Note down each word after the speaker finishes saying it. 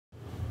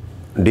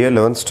Dear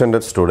 11th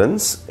standard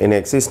students, in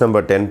exercise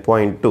number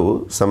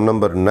 10.2, sum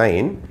number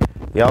 9,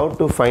 you have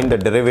to find the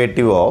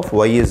derivative of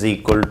y is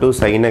equal to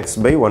sin x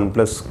by 1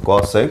 plus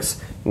cos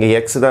x. Here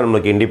x is an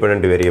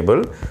independent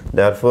variable.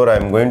 Therefore, I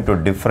am going to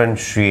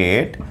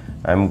differentiate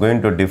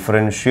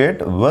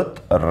with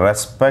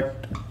respect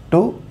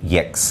to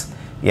x.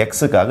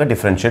 x காக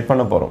differentiate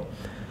பண்ண போறோம்.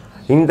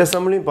 இந்த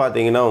சம்லையும்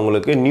பாத்தீங்கன்னா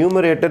உங்களுக்கு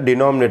numerator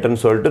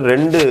டினாமினேட்டர்னு சொல்லிட்டு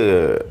ரெண்டு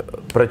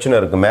பிரச்சனை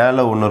இருக்கு.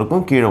 மேலே ஒன்று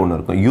இருக்கும், கீழே ஒன்று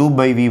இருக்கும். u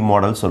by v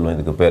மாடல் சொல்லுவோம்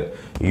இதுக்கு பேர்.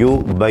 u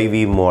by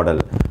v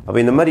model. அப்போ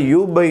இந்த மாதிரி u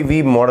by v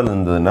மாடல்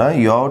இருந்ததுன்னா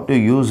you have to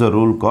use a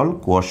rule called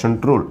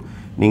quotient rule.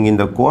 நீங்க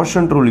இந்த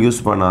quotient rule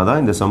யூஸ்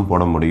பண்ணாதான் இந்த சம்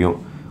போட முடியும்.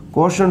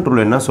 quotient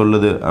rule என்ன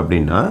சொல்லுது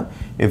அப்படின்னா,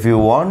 if you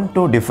want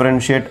to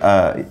differentiate a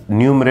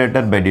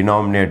numerator by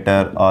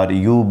denominator or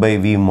u by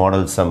v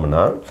model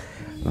sumனா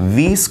v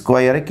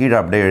ஸ்கொயரை கீழே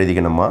அப்படியே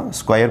எழுதிக்கணுமா,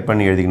 ஸ்கொயர்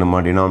பண்ணி எழுதிக்கணுமா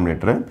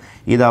டினாமினேட்டரை.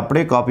 இதை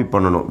அப்படியே காப்பி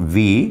பண்ணணும். v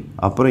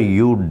அப்புறம்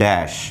u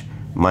டேஷ்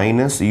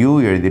மைனஸ் u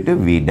எழுதிட்டு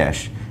v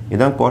டேஷ்.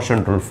 இதுதான்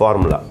quotient rule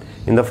ஃபார்முலா.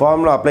 இந்த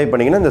ஃபார்முலா அப்ளை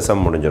பண்ணிங்கன்னா இந்த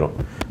சம் முடிஞ்சிடும்.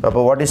 அப்போ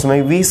what is my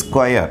v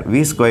square?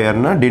 v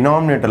ஸ்கொயர்னா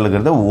டினாமினேட்டரில்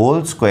இருக்கிறத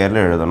ஹோல்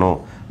ஸ்கொயரில் எழுதணும்.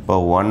 இப்போ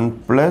 1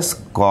 plus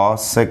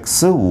cos x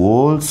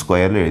whole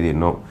ஸ்கொயரில்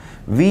எழுதிடணும்.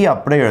 v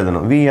அப்படியே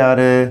எழுதணும். v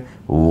யார்?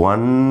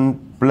 1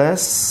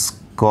 plus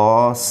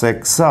cos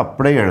x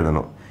அப்படியே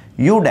எழுதணும்.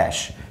 u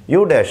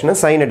டேஷ்னா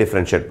சைனை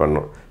டிஃபரன்ஷியேட்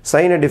பண்ணணும்.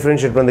 சைனை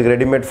டிஃபரன்ஷியேட் பண்ணுறதுக்கு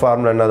ரெடிமேட்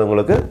ஃபார்முலா என்னது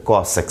உங்களுக்கு?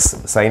 cos x.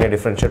 சைனை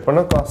டிஃபரன்ஷியேட்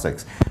பண்ணால் cos x.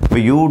 இப்போ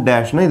u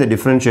டேஷ்னா இதை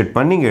டிஃபரன்ஷியேட்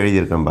பண்ணி இங்கே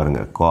எழுதியிருக்கேன்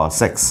பாருங்கள்,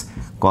 cos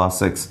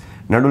x.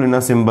 நடுவில்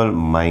என்ன சிம்பிள்?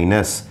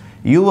 மைனஸ்.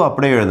 u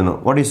அப்படியே எழுதணும்.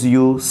 What is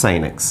u?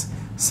 sin x.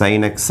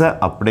 sin x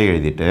அப்படியே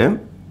எழுதிட்டு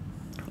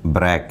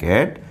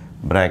bracket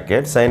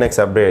sin x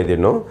அப்படியே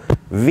எழுதிடணும்.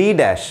 v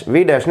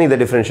டேஷ்னு இதை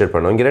டிஃபரன்ஷியேட்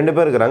பண்ணணும். இங்கே ரெண்டு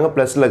பேர் இருக்கிறாங்க,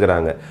 ப்ளஸில்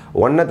இருக்கிறாங்க.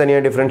 1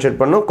 தனியாக டிஃபரன்ஷியேட்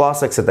பண்ணணும், cos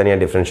x தனியாக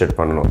டிஃபரன்ஷியேட்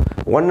பண்ணணும்.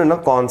 1னா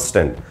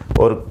கான்ஸ்டன்ட்.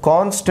 ஒரு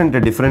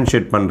கான்ஸ்டன்ட்டை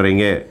டிஃபரன்ஷியேட்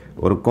பண்ணுறீங்க,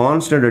 ஒரு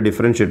கான்ஸ்டன்ட்டை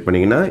டிஃபரன்ஷியேட்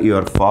பண்ணிங்கன்னா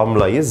your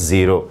formula is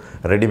 0.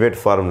 Readymade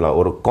formula.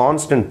 ஒரு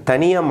கான்ஸ்டன்ட்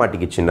தனியாக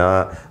மாட்டிக்கிச்சுன்னா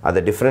அதை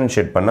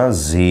டிஃபரன்ஷியேட் பண்ணால்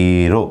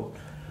 0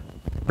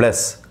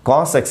 ப்ளஸ்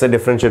cos x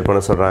differentiate பண்ண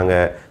சொல்றாங்க.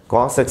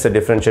 cos x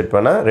differentiate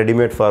பண்ணா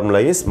readymade formula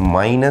is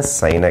minus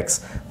sin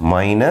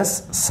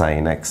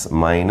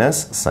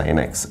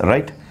x,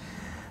 right?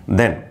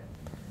 Then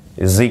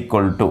is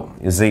equal to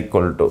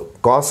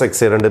cos x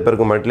ரெண்டு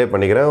பேருக்கு மல்டிப்ளை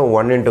பண்ணிக்கிறேன்.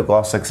 1 into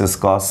cos x is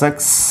cos x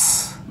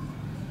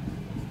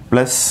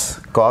plus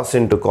cos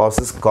into cos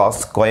is cos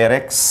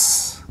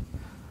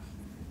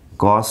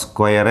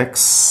square x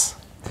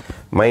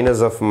minus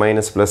of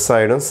minus plus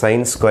ஆயிடும்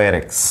sin square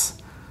x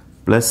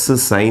plus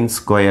sin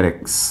square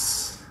x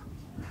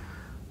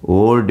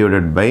whole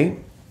divided by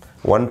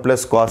 1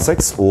 plus cos x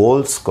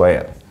whole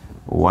square.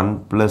 1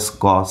 plus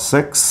cos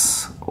x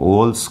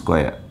whole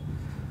square.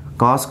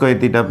 Cos square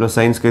theta plus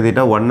sin square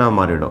theta 1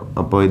 மாறிடும்.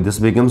 அப்போ this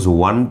becomes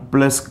 1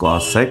 plus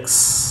cos x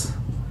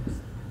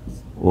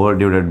whole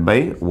divided by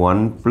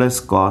 1 plus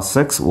cos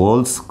x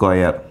whole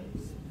square.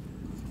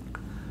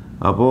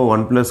 அப்போ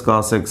 1 plus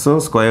cos x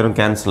ஸ்கொயரும்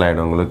cancel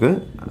ஆகிடும் உங்களுக்கு.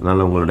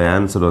 அதனால் உங்களுடைய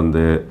answer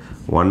வந்து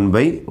 1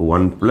 by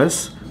 1 plus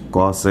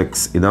cos x.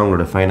 இதான்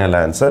உங்களுடைய ஃபைனல்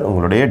ஆன்சர்.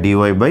 உங்களுடைய dy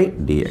by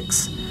dx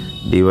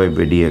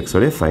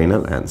உடைய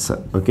final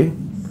answer. Okay,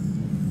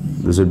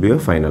 this would be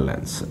your final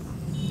answer.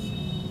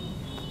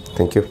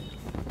 Thank you.